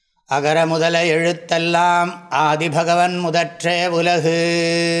அகர முதல எழுத்தெல்லாம் ஆதிபகவன் முதற்றே உலகு.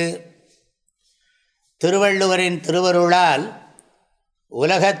 திருவள்ளுவரின் திருவருளால்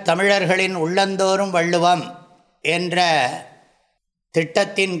உலகத் தமிழர்களின் உள்ளந்தோறும் வள்ளுவம் என்ற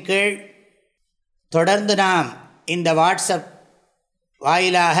திட்டத்தின் கீழ் தொடர்ந்து நாம் இந்த வாட்ஸ்அப்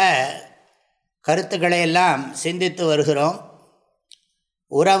வாயிலாக கருத்துக்களை எல்லாம் சிந்தித்து வருகிறோம்.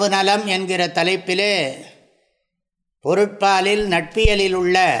 உறவு நலம் என்கிற தலைப்பிலே பொருட்பாலில் நட்பியலில்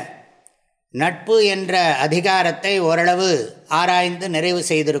உள்ள நட்பு என்ற அதிகாரத்தை ஓரளவு ஆராய்ந்து நிறைவு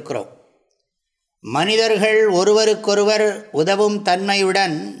செய்திருக்கிறோம். மனிதர்கள் ஒருவருக்கொருவர் உதவும்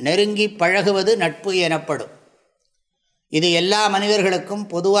தன்மையுடன் நெருங்கி பழகுவது நட்பு எனப்படும். இது எல்லா மனிதர்களுக்கும்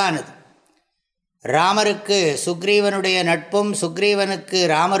பொதுவானது. ராமருக்கு சுக்ரீவனுடைய நட்பும் சுக்ரீவனுக்கு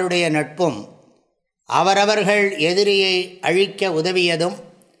ராமருடைய நட்பும் அவரவர்கள் எதிரியை அழிக்க உதவியதும்,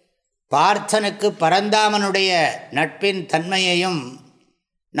 பார்த்தனுக்கு பரந்தாமனுடைய நட்பின் தன்மையையும்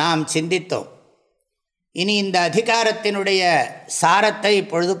நாம் சிந்தித்தோம். இனி இந்த அதிகாரத்தினுடைய சாரத்தை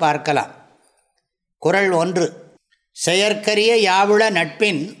இப்பொழுது பார்க்கலாம். குறள் 1. செயற்கரிய யாவுள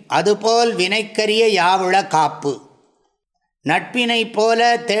நட்பின் அதுபோல் வினைக்கரிய யாவுள காப்பு. நட்பினை போல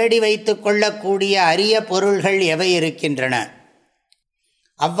தேடி வைத்து கொள்ளக்கூடிய அரிய பொருள்கள் எவை இருக்கின்றன?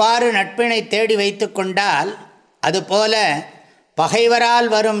 அவ்வாறு நட்பினை தேடி வைத்து கொண்டால் அதுபோல பகைவரால்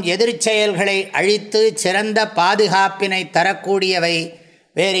வரும் எதிர்ச்செயல்களை அழித்து சிறந்த பாதுகாப்பினை தரக்கூடியவை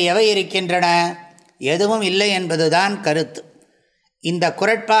வேறு எவை இருக்கின்றன? எதுவும் இல்லை என்பதுதான் கருத்து. இந்த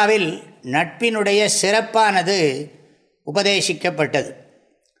குறட்பாவில் நட்பினுடைய சிறப்பானது உபதேசிக்கப்பட்டது.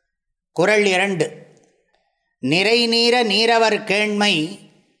 குறள் 2. நிறைநீர நீரவர் கேண்மை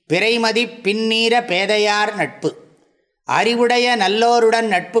பிறைமதி பின்னீர பேதையார் நட்பு. அறிவுடைய நல்லோருடன்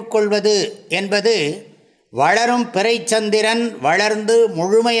நட்பு கொள்வது என்பது வளரும் பிறைச்சந்திரன் வளர்ந்து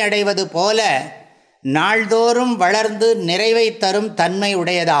முழுமையடைவது போல நாள்தோறும் வளர்ந்து நிறைவை தரும் தன்மை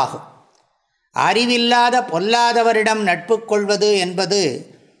உடையதாகும். அறிவில்லாத பொல்லாதவரிடம் நட்பு கொள்வது என்பது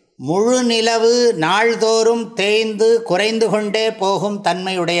முழு நிலவு நாள்தோறும் தேய்ந்து குறைந்து கொண்டே போகும்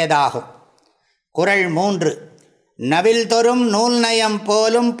தன்மையுடையதாகும். குறள் 3. நவில் தொறும் நூல் நயம்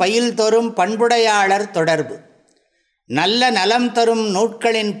போலும் பயில் தொறும் பண்புடையாளர் தொடர்பு. நல்ல நலம் தரும்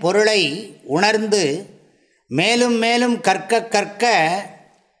நூட்களின் பொருளை உணர்ந்து மேலும் மேலும் கற்க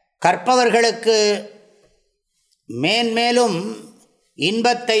கற்பவர்களுக்கு மேன்மேலும்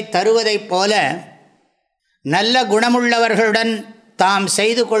இன்பத்தை தருவதைப் போல நல்ல குணமுள்ளவர்களுடன் தாம்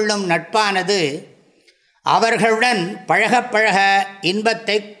செய்து கொள்ளும் நட்பானது அவர்களுடன் பழக பழக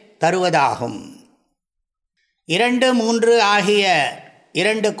இன்பத்தை தருவதாகும். 2, 3 ஆகிய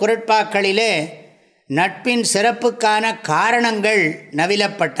 2 குறட்பாக்களிலே நட்பின் சிறப்புக்கான காரணங்கள்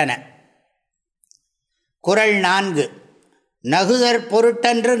நவிலப்பட்டன. குறள் 4. நகுதற்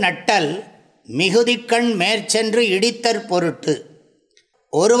பொருட்டன்று நட்டல் மிகுதிக்கண் மேற்சென்று இடித்தற் பொருட்டு.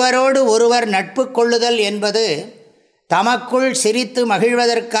 ஒருவரோடு ஒருவர் நட்பு கொள்ளுதல் என்பது தமக்குள் சிரித்து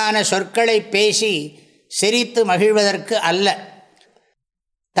மகிழ்வதற்கான சொற்களை பேசி சிரித்து மகிழ்வதற்கு அல்ல.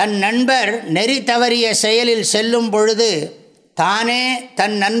 தன் நண்பர் நெறி தவறிய செயலில் செல்லும் பொழுது தானே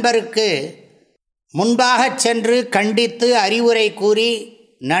தன் நண்பருக்கு முன்பாகச் சென்று கண்டித்து அறிவுரை கூறி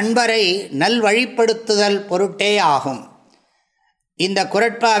நண்பரை நல்வழிப்படுத்துதல் பொருட்டே ஆகும். இந்த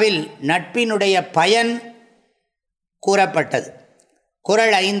குறட்பாவில் நட்பினுடைய பயன் கூறப்பட்டது.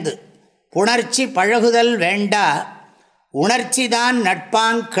 குறள் 5. புணர்ச்சி பழகுதல் வேண்டா உணர்ச்சிதான்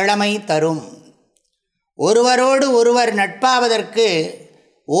நட்பாங் கிழமை தரும். ஒருவரோடு ஒருவர் நட்பாவதற்கு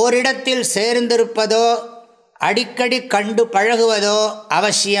ஓரிடத்தில் சேர்ந்திருப்பதோ அடிக்கடி கண்டு பழகுவதோ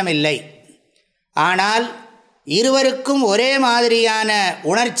அவசியமில்லை. ஆனால் இருவருக்கும் ஒரே மாதிரியான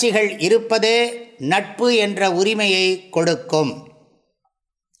உணர்ச்சிகள் இருப்பதே நட்பு என்ற உரிமையை கொடுக்கும்.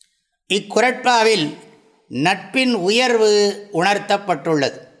 இக்குறட்பாவில் நட்பின் உயர்வு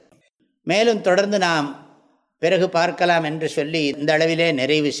உணர்த்தப்பட்டுள்ளது. மேலும் தொடர்ந்து நாம் பிறகு பார்க்கலாம் என்று சொல்லி இந்த அளவிலே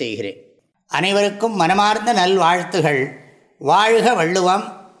நிறைவு செய்கிறேன். அனைவருக்கும் மனமார்ந்த நல்வாழ்த்துகள். வாழ்க வள்ளுவம்,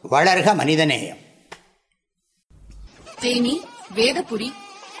 வளர்க மனிதநேயம். தேனி வேதபுரி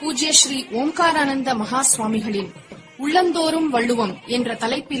பூஜ்ய ஸ்ரீ ஓம்காரானந்த மகா சுவாமிகளின் உள்ளந்தோறும் வள்ளுவம் என்ற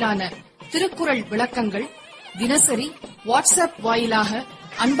தலைப்பிலான திருக்குறள் விளக்கங்கள் தினசரி வாட்ஸ்அப் வாயிலாக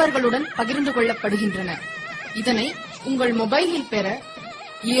அன்பர்களுடன் பகிர்ந்து கொள்ளப்படுகின்றன. இதனை உங்கள் மொபைலில் பெற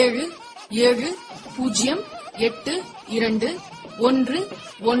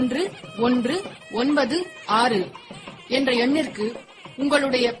 7772111196 என்ற எண்ணிற்கு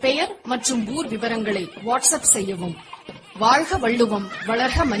உங்களுடைய பெயர் மற்றும் ஊர் விவரங்களை வாட்ஸ்அப் செய்யவும். வாழ்க வள்ளுவம்,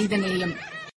 வளர்க மனிதநேயம்.